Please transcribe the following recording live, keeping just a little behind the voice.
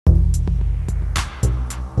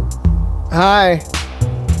Hi.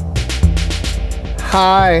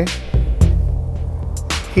 Hi.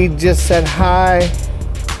 He just said hi.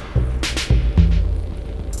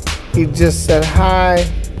 He just said hi.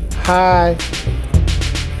 Hi.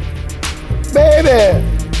 Baby!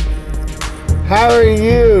 How are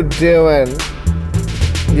you doing?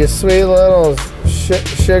 You sweet little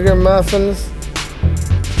sugar muffins?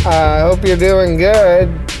 I hope you're doing good.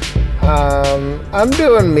 I'm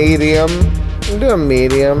doing medium.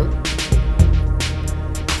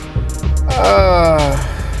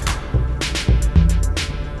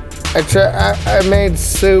 I made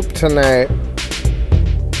soup tonight.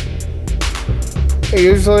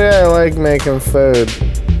 Usually I like making food.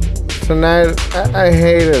 Tonight, I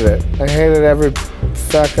hated it. I hated every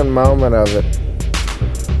fucking moment of it.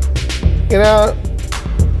 You know,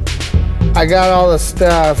 I got all the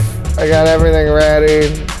stuff. I got everything ready.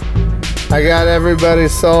 I got everybody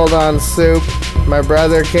sold on soup. My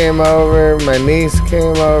brother came over. My niece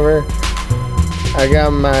came over. I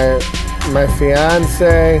got my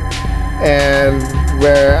fiance, and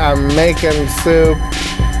where I'm making soup.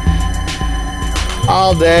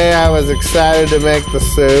 All day I was excited to make the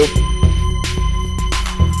soup.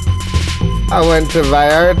 I went to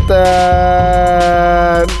Vallarta.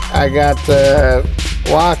 I got to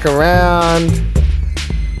walk around.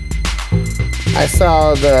 I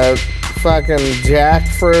saw the fucking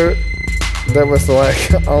jackfruit that was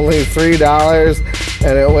like only $3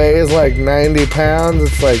 and it weighs like 90 pounds.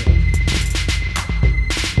 It's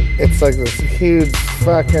like this huge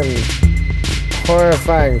fucking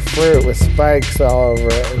horrifying fruit with spikes all over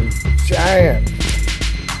it and giant.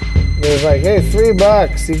 It was like, hey,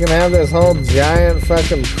 $3, you can have this whole giant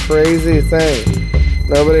fucking crazy thing.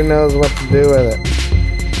 Nobody knows what to do with it.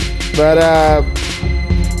 But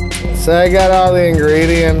so I got all the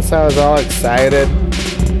ingredients. I was all excited.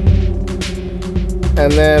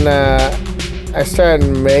 And then I started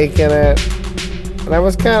making it. And I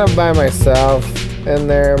was kind of by myself in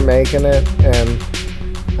there making it. And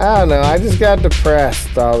I don't know, I just got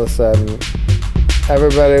depressed all of a sudden.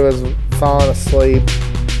 Everybody was falling asleep.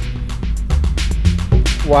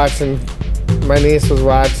 My niece was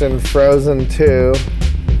watching Frozen 2.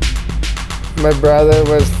 My brother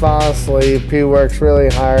was falling asleep. He works really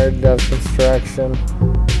hard, does construction.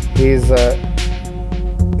 He's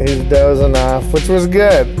dozing off, which was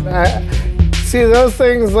good. See, those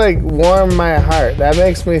things like warm my heart. That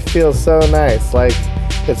makes me feel so nice. Like,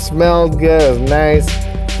 it smelled good, it was nice.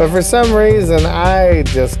 But for some reason, I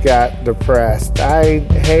just got depressed. I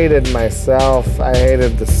hated myself. I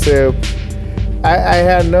hated the soup. I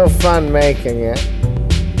had no fun making it.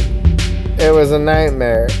 It was a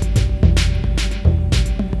nightmare.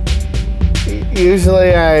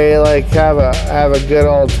 Usually I like have a good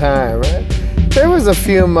old time. There was a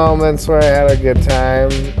few moments where I had a good time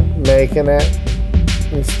making it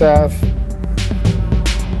and stuff.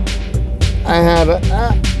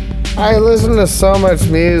 I listen to so much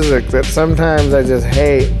music that sometimes I just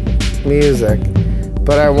hate music,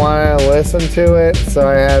 but I want to listen to it, so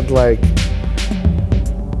I had like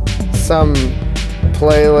some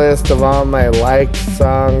playlist of all my liked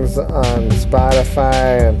songs on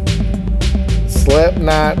Spotify, and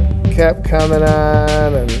Slipknot kept coming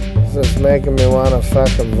on and just making me want to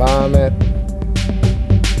fucking vomit.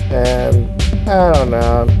 And I don't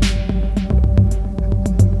know.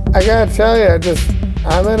 I gotta tell you,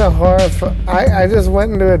 I'm in a I just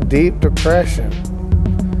went into a deep depression.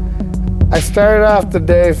 I started off the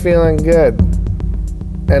day feeling good,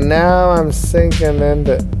 and now I'm sinking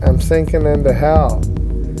into hell.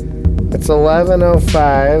 It's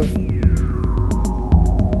 11:05.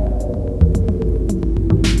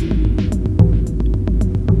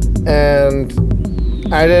 And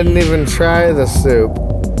I didn't even try the soup.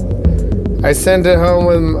 I sent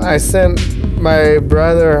my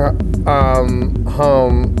brother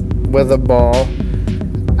home with a bowl.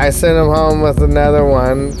 I sent him home with another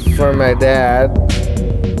one for my dad,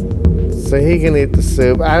 so he can eat the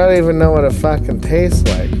soup. I don't even know what it fucking tastes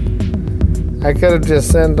like. I could have just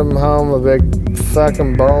sent him home a big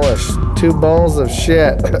fucking two bowls of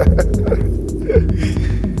shit.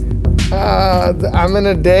 I'm in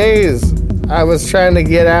a daze. I was trying to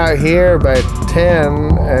get out here by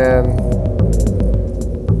 10 and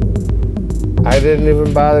I didn't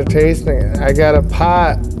even bother tasting it. I got a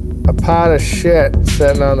pot of shit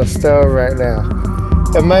sitting on the stove right now.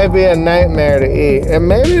 It might be a nightmare to eat, and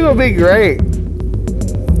maybe it'll be great.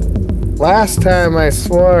 Last time I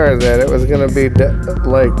swore that it was gonna be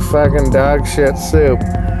like fucking dog shit soup,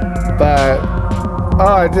 but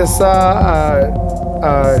I just saw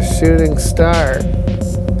a shooting star.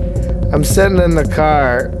 I'm sitting in the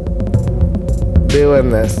car doing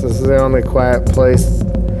this. This is the only quiet place.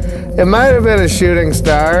 It might have been a shooting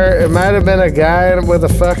star. It might have been a guy with a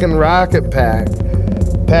fucking rocket pack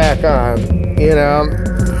on, you know.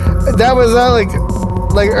 That was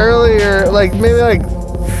like earlier, like maybe like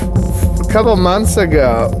a couple months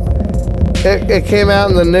ago. It came out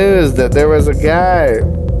in the news that there was a guy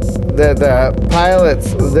that the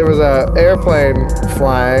pilots, there was a airplane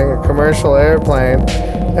flying, a commercial airplane,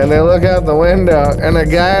 and they look out the window and a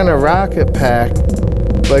guy in a rocket pack,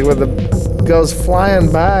 like goes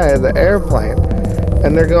flying by the airplane,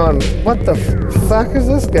 and they're going, what the fuck is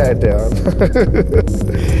this guy doing?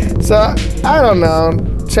 So I don't know,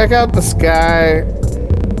 check out the sky.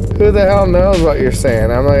 Who the hell knows what you're saying?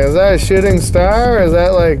 I'm like, is that a shooting star, or is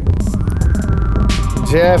that like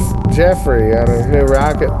Jeffrey on his new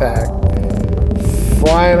rocket pack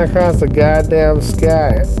flying across the goddamn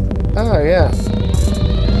sky? Oh yeah,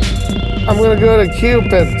 I'm gonna go to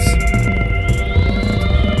Cupid's.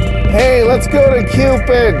 Hey, let's go to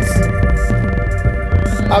Cupid's.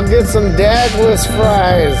 I'll get some dagless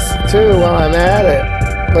fries too while I'm at it.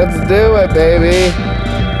 Let's do it, baby.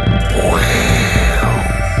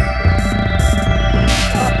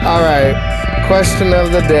 All right, question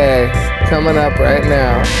of the day coming up right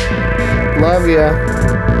now. Love ya.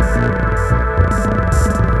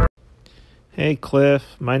 Hey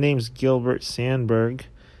Cliff, my name's Gilbert Sandberg,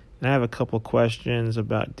 and I have a couple questions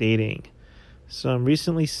about dating. So I'm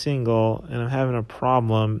recently single, and I'm having a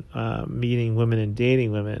problem meeting women and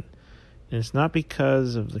dating women. And it's not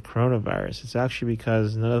because of the coronavirus. It's actually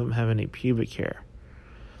because none of them have any pubic hair.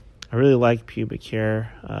 I really like pubic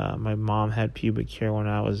hair. My mom had pubic hair when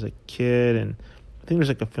I was a kid, and I think there's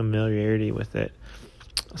like a familiarity with it.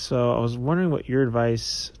 So I was wondering what your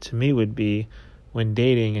advice to me would be when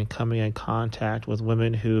dating and coming in contact with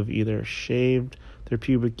women who've either shaved their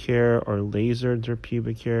pubic hair or lasered their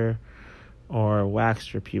pubic hair or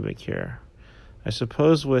waxed their pubic hair. I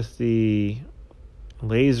suppose with the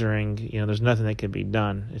lasering, there's nothing that can be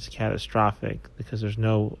done. It's catastrophic because there's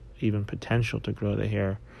no even potential to grow the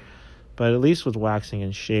hair. But at least with waxing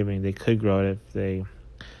and shaving, they could grow it if they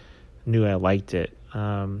knew I liked it. So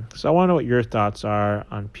I want to know what your thoughts are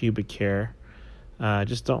on pubic hair. I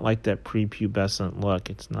just don't like that prepubescent look.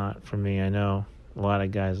 It's not for me. I know a lot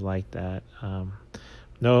of guys like that. I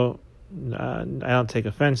don't take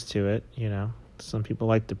offense to it. Some people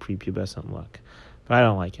like the prepubescent look, but I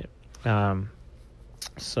don't like it.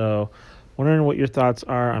 So wondering what your thoughts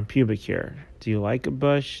are on pubic hair. Do you like a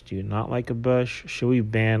bush? Do you not like a bush? Should we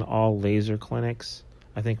ban all laser clinics?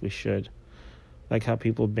 I think we should. Like how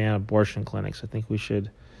people ban abortion clinics, I think we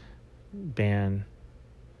should ban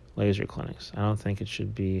laser clinics. I don't think it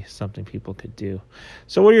should be something people could do.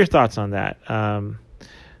 So what are your thoughts on that? I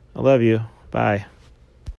love you. Bye.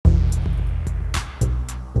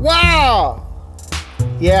 Wow!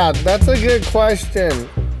 Yeah, that's a good question,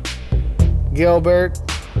 Gilbert.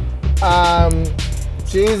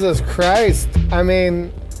 Jesus Christ. I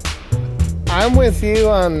mean, I'm with you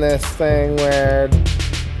on this thing where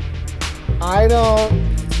I don't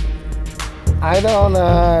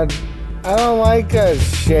like a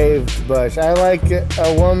shaved bush. I like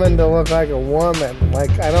a woman to look like a woman.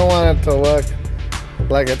 Like, I don't want it to look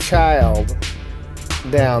like a child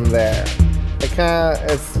down there.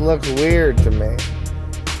 It looks weird to me.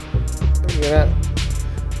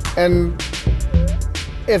 And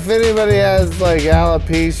if anybody has like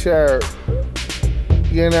alopecia or,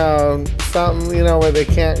 something, where they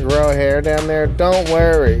can't grow hair down there, don't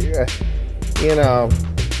worry.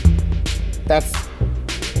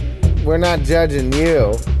 We're not judging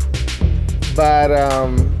you. But,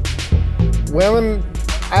 women,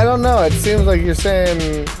 I don't know. It seems like you're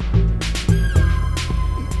saying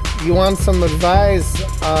you want some advice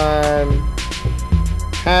on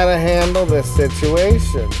how to handle this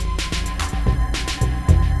situation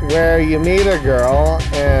where you meet a girl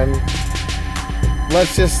and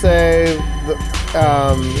let's just say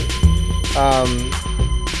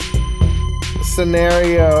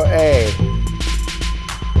scenario A,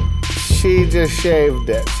 she just shaved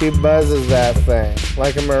it. She buzzes that thing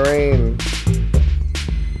like a Marine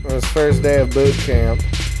on his first day of boot camp.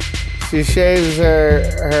 She shaves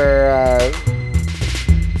her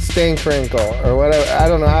stink wrinkle or whatever. I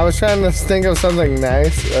don't know. I was trying to think of something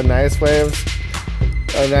nice, a nice way of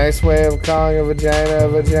calling a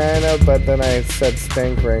vagina, but then I said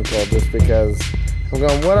stink wrinkle just because I'm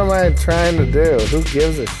going, what am I trying to do? Who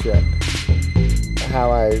gives a shit?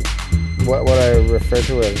 What I refer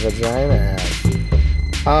to as vagina as.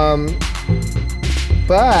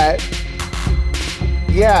 But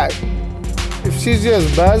yeah, if she's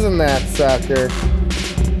just buzzing that sucker,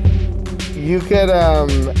 you could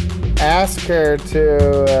ask her to,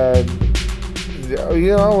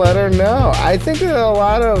 let her know. I think that a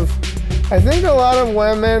lot of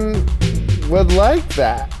women would like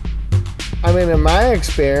that. I mean, in my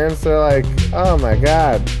experience, they're like, oh my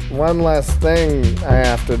God, one less thing I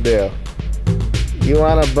have to do. You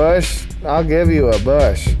want a bush? I'll give you a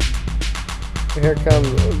bush. Here comes,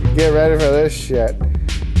 get ready for this shit.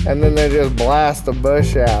 And then they just blast the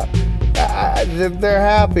bush out. They're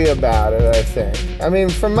happy about it, I think. I mean,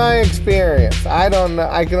 from my experience, I don't know.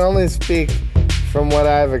 I can only speak from what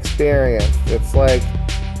I've experienced. It's like,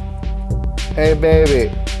 hey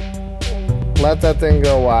baby, let that thing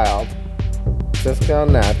go wild. Just go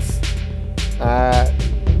nuts.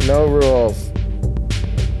 No rules.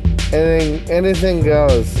 Anything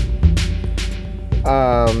goes.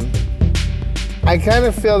 I kind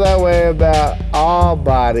of feel that way about all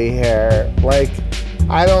body hair. Like,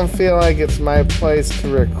 I don't feel like it's my place to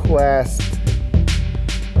request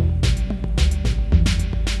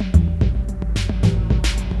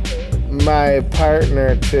my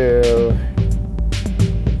partner to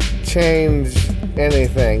change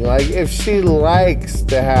anything. Like, if she likes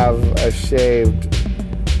to have a shaved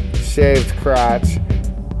crotch,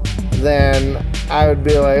 then I would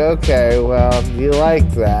be like, okay, well, you like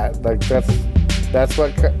that. Like, that's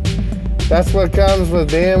what comes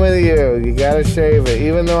with being with you. You gotta shave it.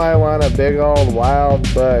 Even though I want a big old wild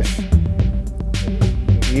bush,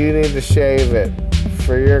 you need to shave it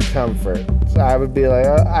for your comfort. So I would be like,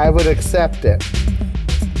 I would accept it.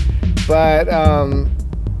 But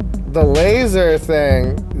the laser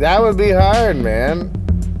thing, that would be hard, man.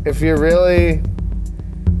 If you really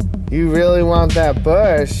want that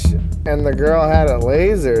bush and the girl had it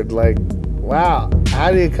lasered, like, wow,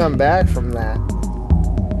 how do you come back from that?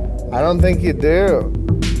 I don't think you do.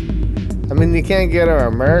 I mean, you can't get her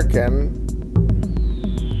American.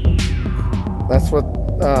 That's what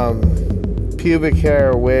pubic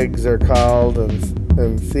hair wigs are called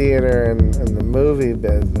in theater and in the movie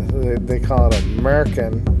business. They call it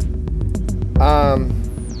American.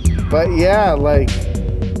 But yeah, like,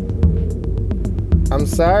 I'm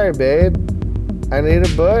sorry, babe. I need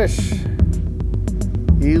a bush.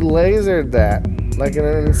 You lasered that like an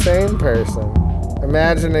insane person,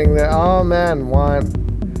 imagining that all men want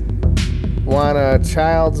a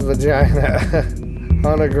child's vagina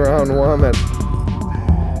on a grown woman.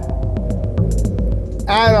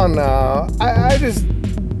 I don't know. I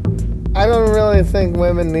don't really think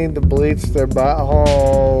women need to bleach their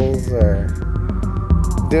buttholes or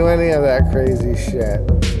do any of that crazy shit.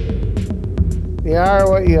 You are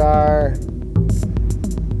what you are.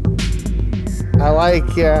 I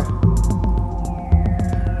like ya.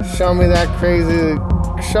 Show me that crazy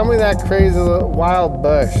wild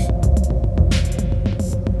bush.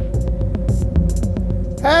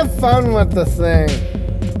 Have fun with the thing.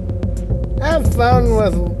 Have fun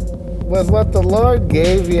with what the Lord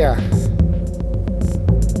gave you.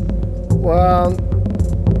 Well,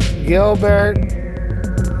 Gilbert,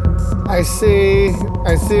 I see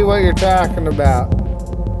what you're talking about.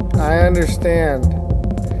 I understand.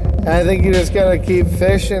 And I think you just gotta keep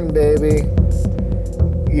fishing, baby.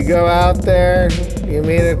 You go out there, you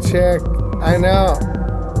meet a chick. I know,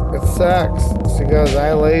 it sucks. She goes,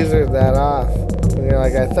 I lasered that off. And you're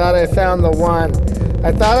like, I thought I found the one.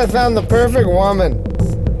 I thought I found the perfect woman.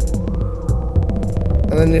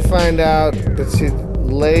 And then you find out that she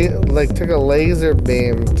took a laser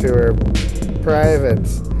beam to her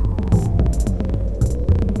privates.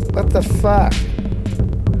 What the fuck?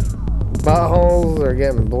 Buttholes are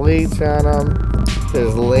getting bleach on them.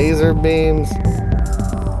 There's laser beams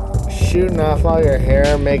shooting off all your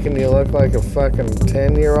hair, making you look like a fucking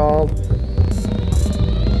 10-year-old.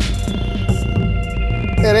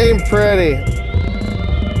 It ain't pretty.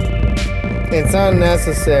 It's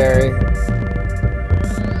unnecessary.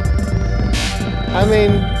 I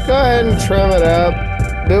mean, go ahead and trim it up.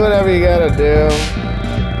 Do whatever you gotta do.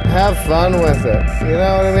 Have fun with it. You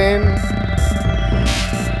know what I mean?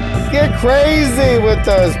 Get crazy with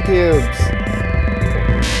those pubes.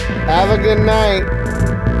 Have a good night.